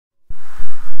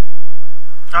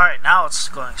Alright, now it's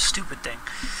going stupid thing.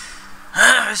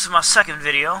 This is my second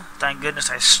video. Thank goodness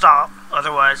I stopped.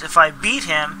 Otherwise, if I beat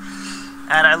him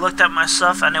and I looked at my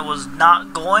stuff and it was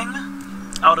not going,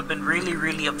 I would have been really,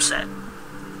 really upset.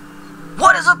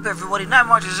 What is up, everybody?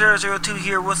 NightMarch002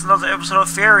 here with another episode of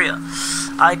Faeria.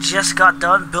 I just got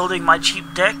done building my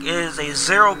cheap deck. It is a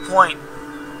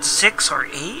 0.6 or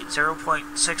 8?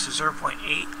 0.6 or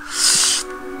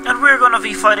 0.8. And we're going to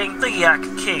be fighting the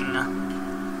Yakk King.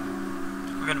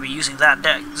 We're going to be using that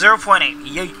deck. 0.8.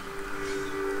 Yay.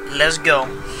 Let's go.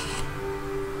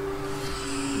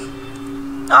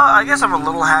 I guess I'm a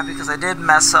little happy because I did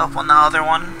mess up on the other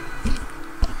one.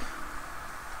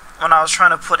 When I was trying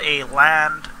to put a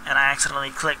land and I accidentally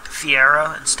clicked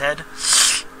Faeria instead.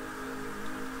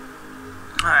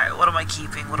 Alright, what am I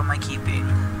keeping? What am I keeping?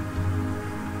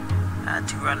 Add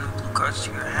 2 random blue cards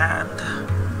to your hand.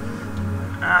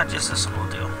 Just this one will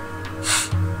do.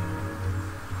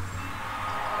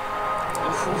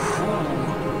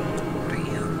 What are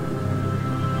you?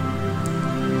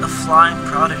 The Flying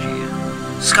Prodigy.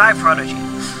 Sky Prodigy.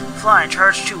 Flying,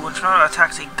 charge 2. When tornado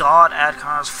attacks a god, add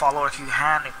Connor's follower to your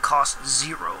hand. It costs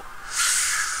 0.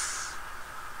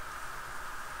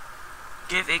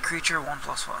 Give a creature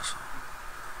 1/1.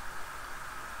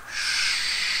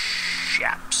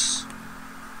 Shaps.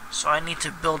 So I need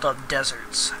to build up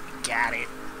deserts. Got it.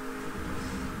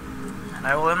 And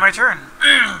I will end my turn.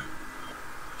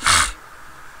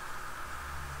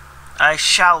 I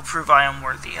shall prove I am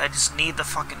worthy. I just need the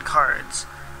fucking cards.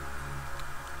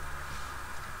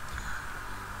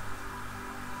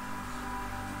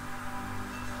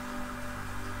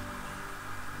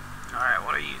 Alright,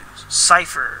 what are you?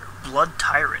 Cypher, Blood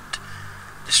Tyrant.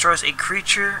 Destroys a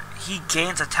creature. He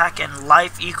gains attack and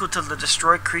life equal to the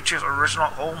destroyed creature's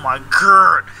original. Oh my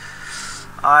god.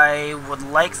 I would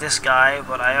like this guy,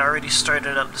 but I already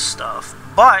started up the stuff.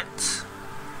 But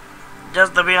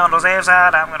just to be on the safe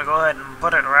side, I'm gonna go ahead and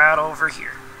put it right over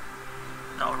here.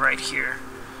 No, right here.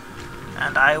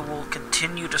 And I will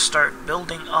continue to start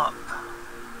building up.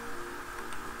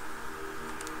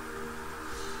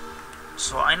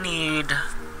 So I need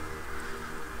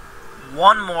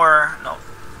one more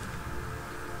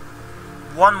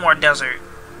desert.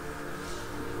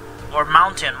 Or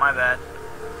mountain, my bad.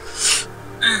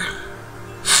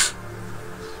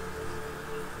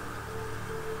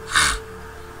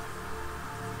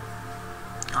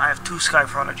 I have 2 Sky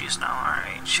Prodigies now.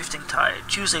 Alright, Shifting Tide.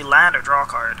 Choose a land or draw a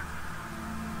card.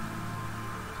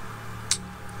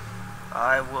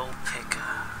 I will pick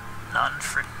none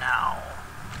for now.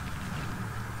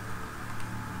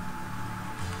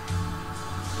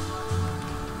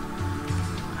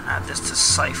 Add this to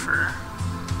Cypher.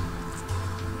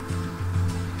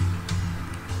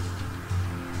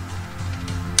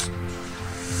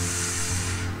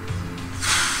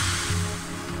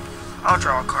 I'll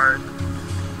draw a card.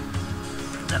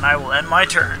 Then I will end my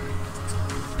turn.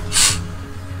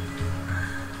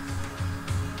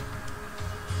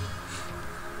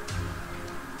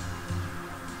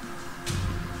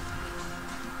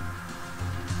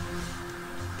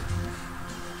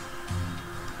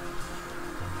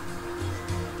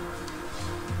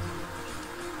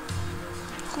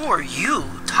 Who are you?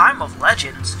 Time of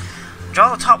Legends. Draw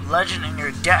the top legend in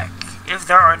your deck. If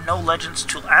there are no legends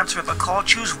to answer the call,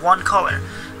 choose one color.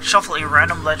 Shuffle a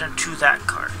random legend to that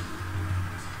card.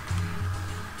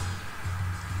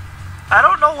 I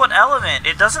don't know what element.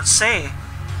 It doesn't say.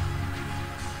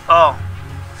 Oh.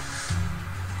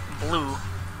 Blue.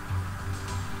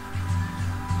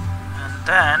 And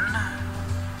then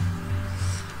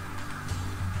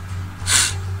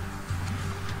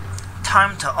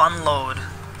time to unload.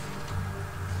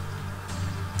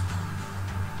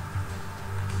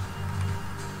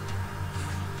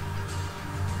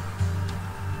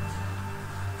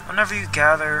 Whenever you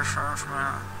gather from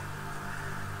a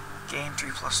gain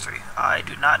 3/3. I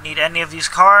do not need any of these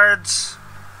cards.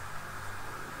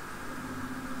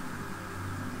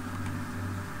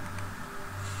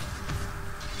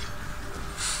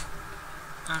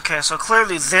 Okay, so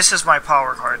clearly this is my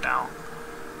power card now.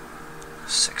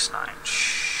 6/9.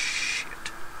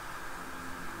 Shit.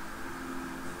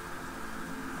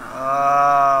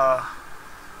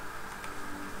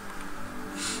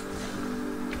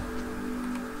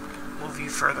 Move you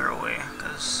further away,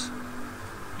 because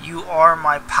you are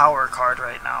my power card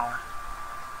right now.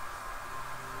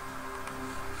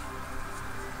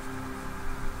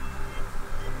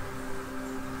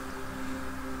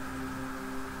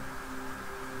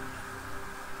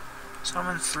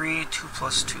 Summon 3,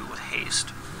 2/2 with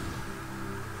haste.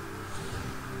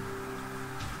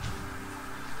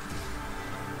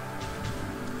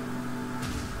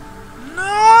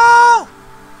 No!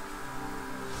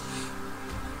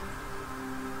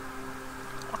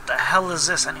 hell is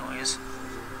this, anyways?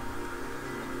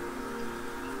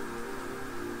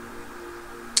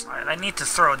 Alright, I need to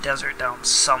throw a desert down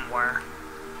somewhere.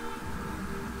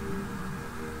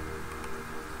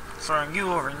 Throwing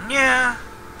you over here.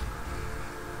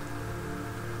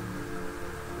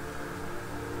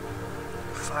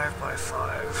 Five by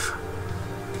 5.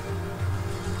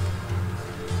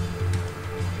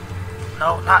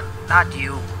 No, not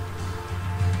you.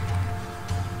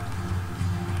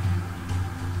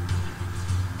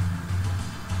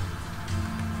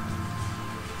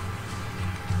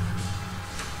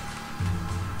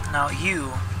 Now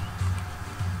you.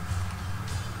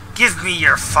 Give me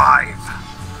your 5.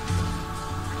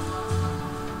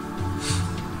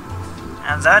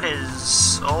 And that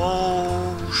is...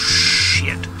 oh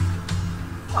shit.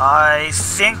 I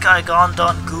think I gone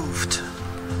done goofed.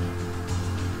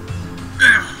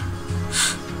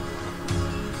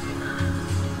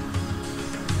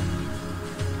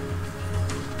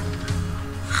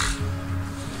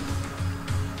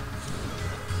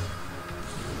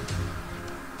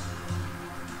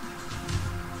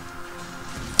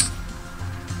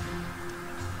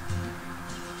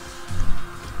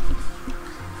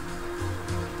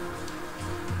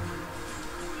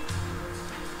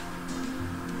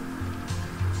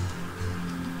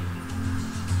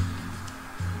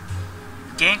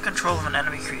 Gain control of an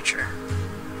enemy creature.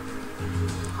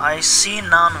 I see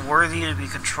none worthy to be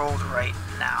controlled right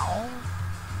now.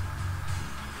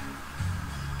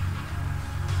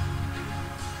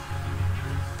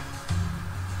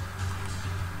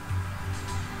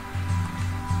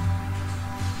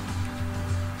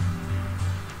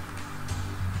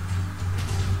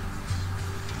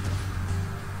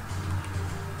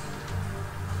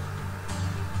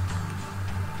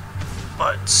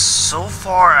 But so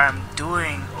far I'm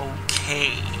doing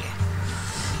okay.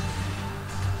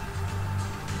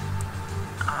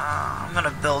 I'm gonna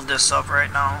build this up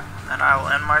right now, and I will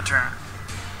end my turn.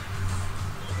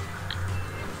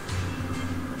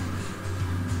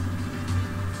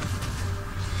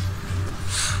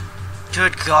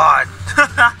 Good God.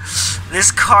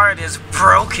 This card is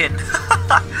broken.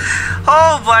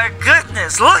 Oh my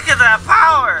goodness, look at that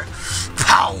power!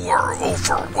 Power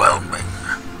overwhelming.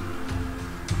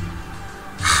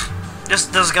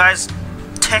 This guy's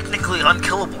technically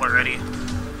unkillable already.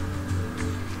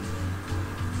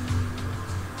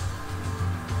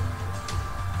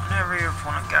 Whenever your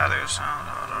opponent gathers,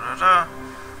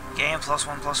 gain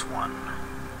 +1/+1.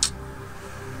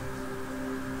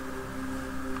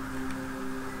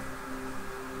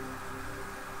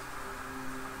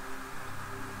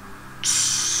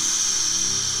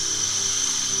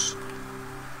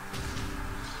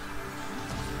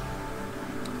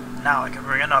 Now I can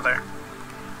bring another.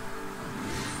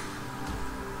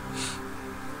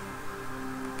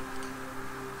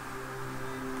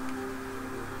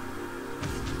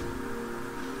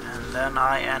 And then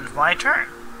I end my turn.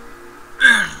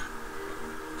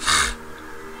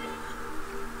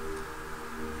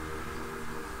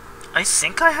 I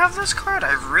think I have this card.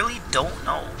 I really don't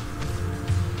know.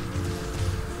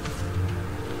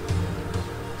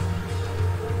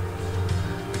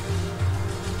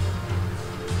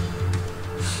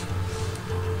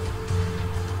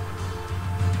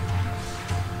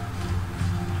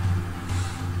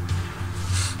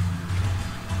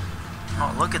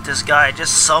 Oh, look at this guy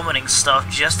just summoning stuff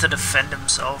just to defend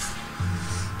himself.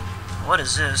 What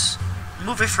is this?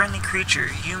 Move a friendly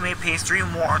creature. You may pay 3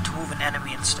 more to move an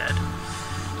enemy instead.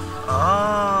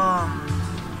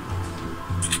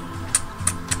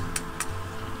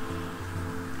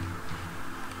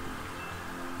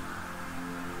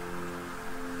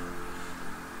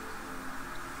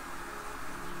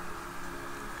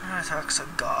 Attacks a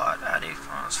god, add a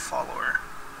follower.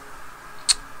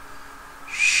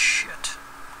 Shit.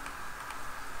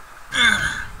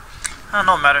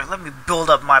 No matter, let me build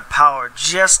up my power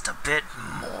just a bit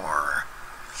more.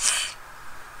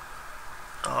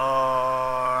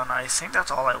 And I think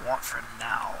that's all I want for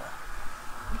now.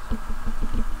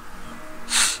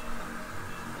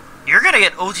 You're gonna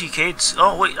get OTK'd.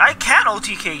 Oh wait, I can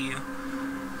OTK you.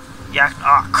 Yakk.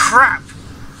 Ah, crap.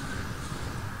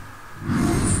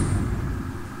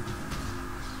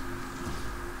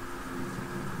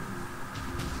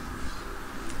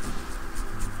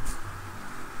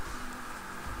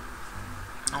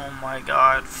 Oh my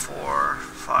god, 4,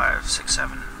 5, 6,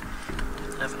 7,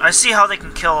 11. I see how they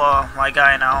can kill my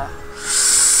guy now.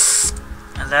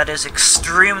 And that is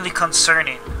extremely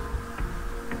concerning.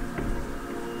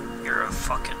 You're a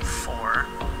fucking 4.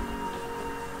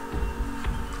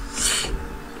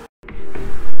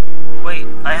 Wait,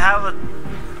 I have a...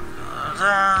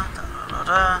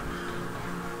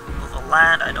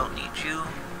 land. I don't need you.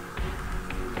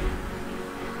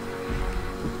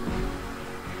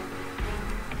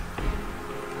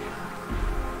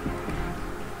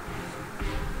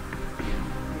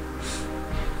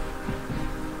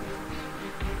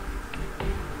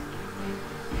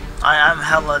 I'm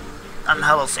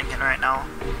hella thinking right now.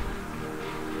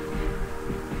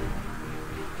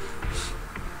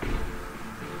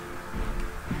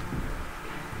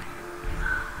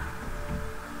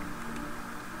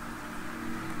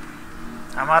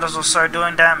 I might as well start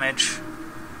doing damage.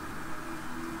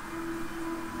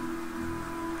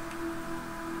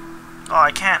 Oh,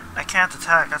 I can't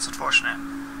attack. That's unfortunate.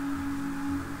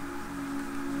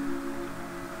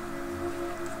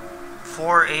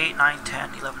 4, 8, 9,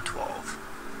 10, 11, 12.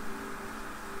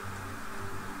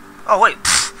 Oh, wait.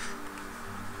 Pfft.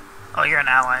 Oh, you're an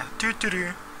ally.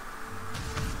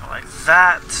 Like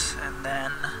that, and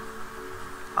then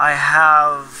I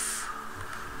have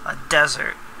a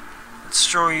desert. Let's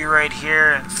throw you right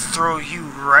here and throw you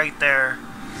right there.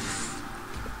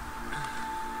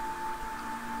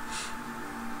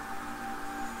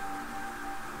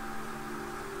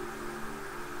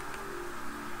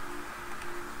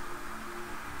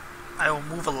 I will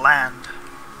move a land.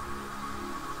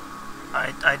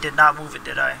 I did not move it,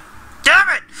 did I? Damn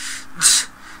it!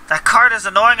 That card is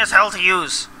annoying as hell to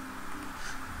use.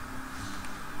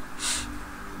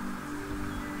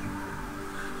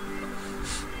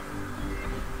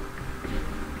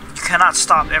 You cannot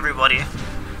stop everybody.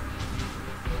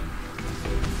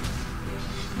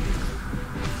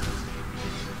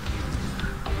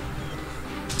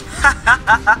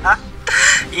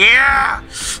 Yeah!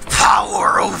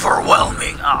 Power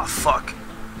overwhelming! Ah, oh, fuck.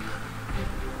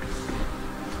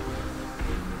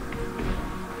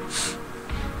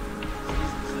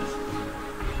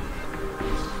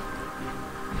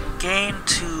 Gain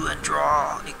 2 and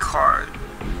draw a card.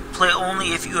 Play only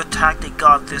if you attacked a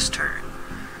god this turn.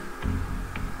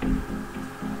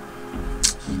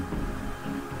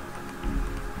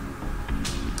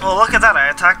 Oh, look at that, I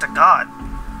attacked a god.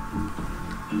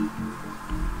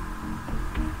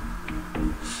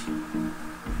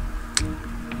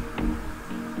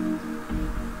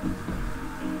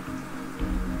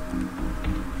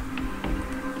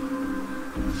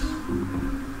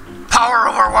 Power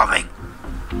overwhelming!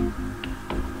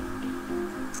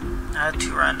 Add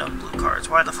 2 random blue cards.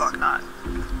 Why the fuck not?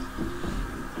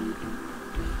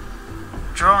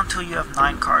 Draw until you have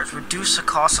 9 cards. Reduce the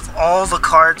cost of all the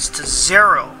cards to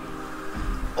 0.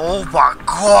 Oh my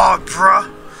god,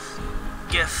 bruh!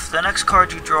 Gift. The next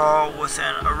card you draw with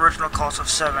an original cost of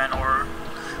 7 or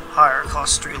higher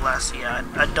costs 3 less. Yeah,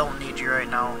 I don't need you right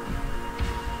now.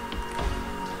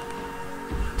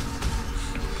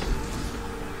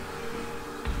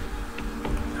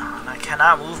 And I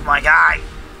cannot move my guy.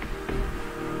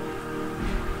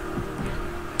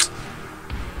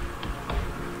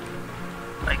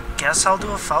 I guess I'll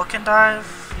do a falcon dive.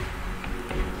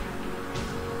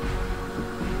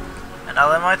 And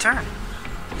I'll end my turn.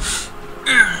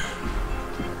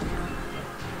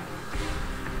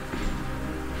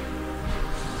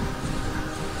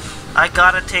 I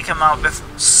gotta take him out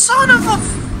before. Son of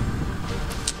a.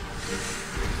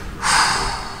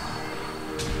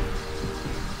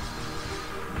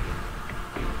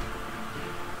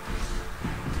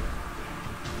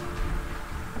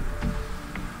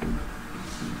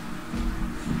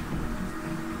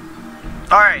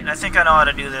 Alright, I think I know how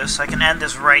to do this. I can end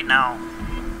this right now.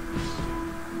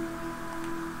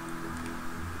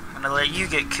 I'm gonna let you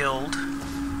get killed.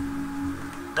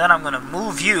 Then I'm gonna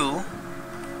move you.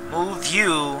 Move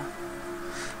you.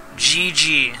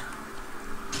 GG.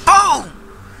 Boom!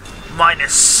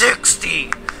 Minus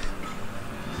 60!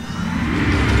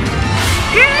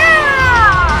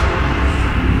 Yeah!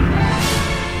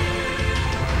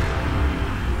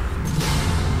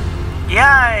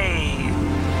 Yay!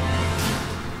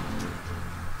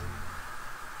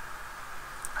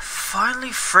 Finally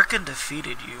frickin'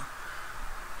 defeated you.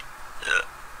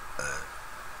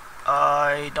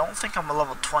 I don't think I'm a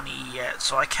level 20 yet,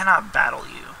 so I cannot battle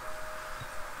you.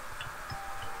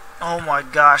 Oh my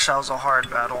gosh, that was a hard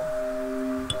battle.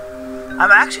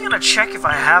 I'm actually gonna check if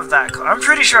I have that card. I'm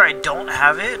pretty sure I don't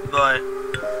have it, but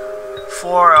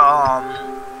for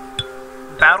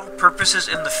battle purposes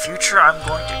in the future, I'm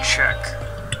going to check.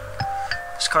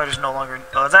 This card is no longer.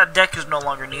 That deck is no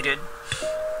longer needed.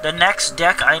 The next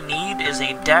deck I need is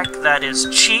a deck that is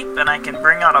cheap and I can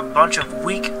bring out a bunch of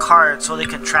weak cards so they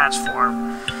can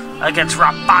transform against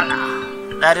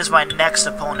Rapala. That is my next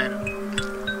opponent.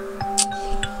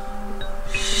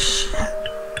 Shit.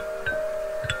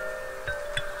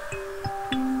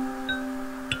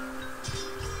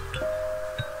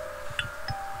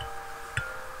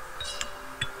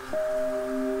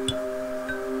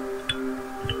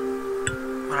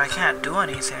 can't do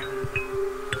anything.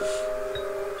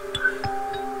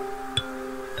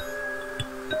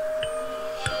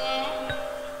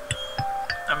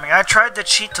 I mean, I tried to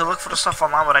cheat to look for the stuff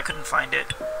online, but I couldn't find it.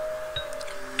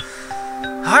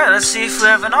 Alright, let's see if we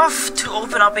have enough to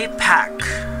open up a pack.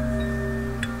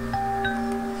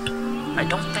 I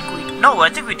don't think we... No, I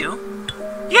think we do.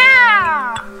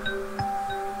 Yeah!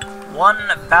 One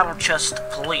battle chest,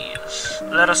 please.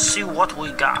 Let us see what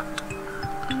we got.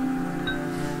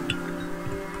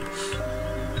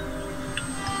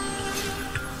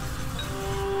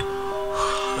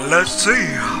 Let's see.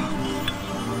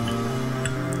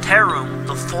 Tyrant,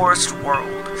 the Forest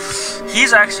World.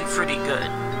 He's actually pretty good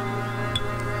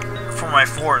for my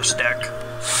forest deck.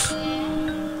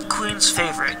 Queen's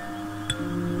favorite.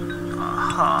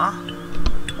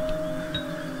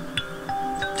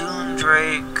 Dune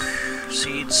Drake,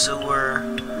 Seed Sewer,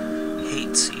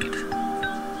 Hate Seed.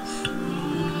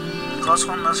 Cost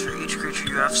 1 less for each creature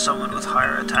you have summoned with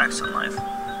higher attacks than life.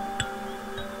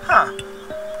 Huh.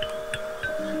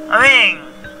 I mean,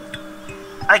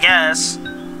 I guess.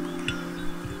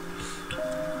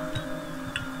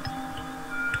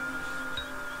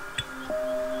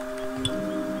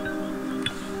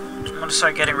 I'm gonna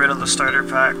start getting rid of the starter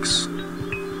packs.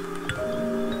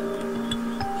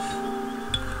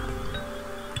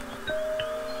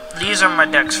 These are my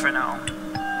decks for now.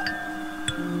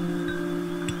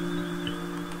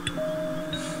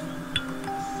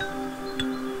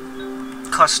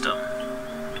 Custom.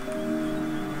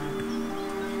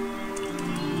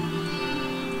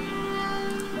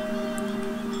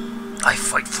 I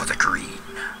fight for the green.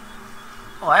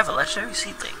 Oh, I have a legendary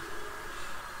seedling.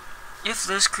 If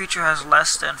this creature has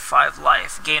less than 5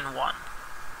 life, gain 1.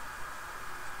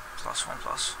 +1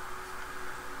 plus.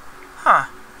 Huh.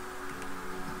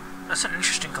 That's an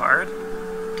interesting card.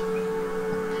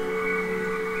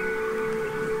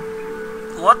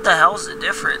 What the hell's the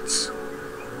difference?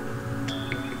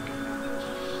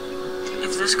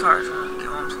 If this card get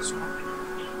 1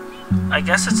 +1. I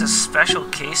guess it's a special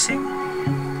casing?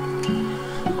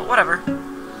 But whatever.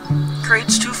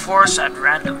 Creates 2 forests at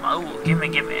random. Oh, gimme.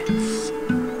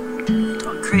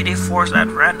 Don't create a forest at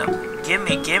random.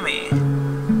 Gimme.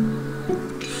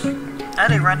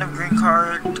 Add a random green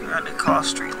card and it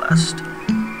costs 3 less.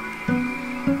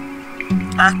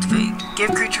 Activate.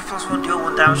 Give creature +1, deal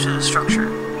 1 damage to the structure.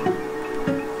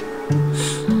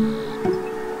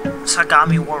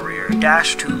 Sagami Warrior.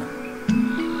 -2.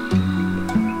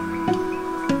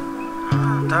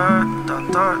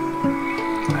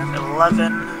 I have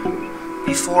 11.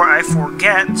 Before I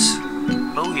forget,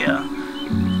 booyah.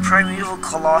 Primeval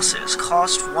Colossus.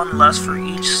 Cost 1 less for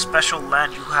each special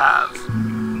land you have.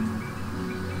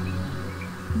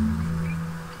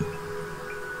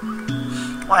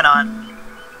 Why not?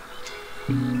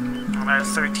 And I have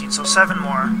 13, so 7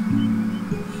 more.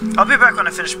 I'll be back when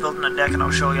I finish building the deck and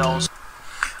I'll show y'all.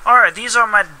 Alright, these are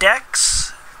my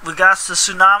decks. We got the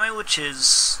Tsunami, which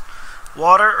is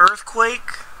water,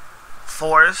 earthquake,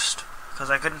 forest, because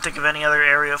I couldn't think of any other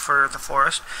area for the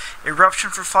forest. Eruption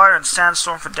for fire and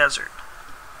sandstorm for desert.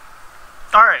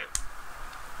 Alright.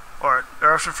 Or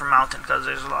eruption for mountain, because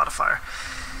there's a lot of fire.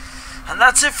 And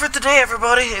that's it for today,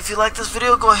 everybody. If you like this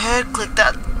video, go ahead, click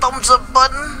that thumbs up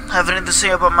button. Have anything to say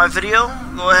about my video,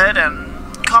 go ahead and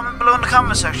comment below in the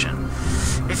comment section.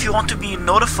 If you want to be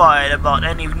notified about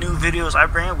any new videos I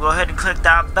bring, go ahead and click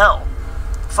that bell.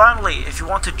 Finally, if you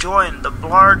want to join the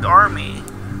Blarg army,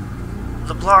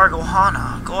 the Blarg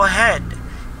Ohana, go ahead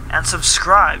and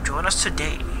subscribe. Join us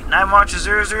today.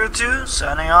 9March002,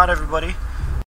 signing out, everybody.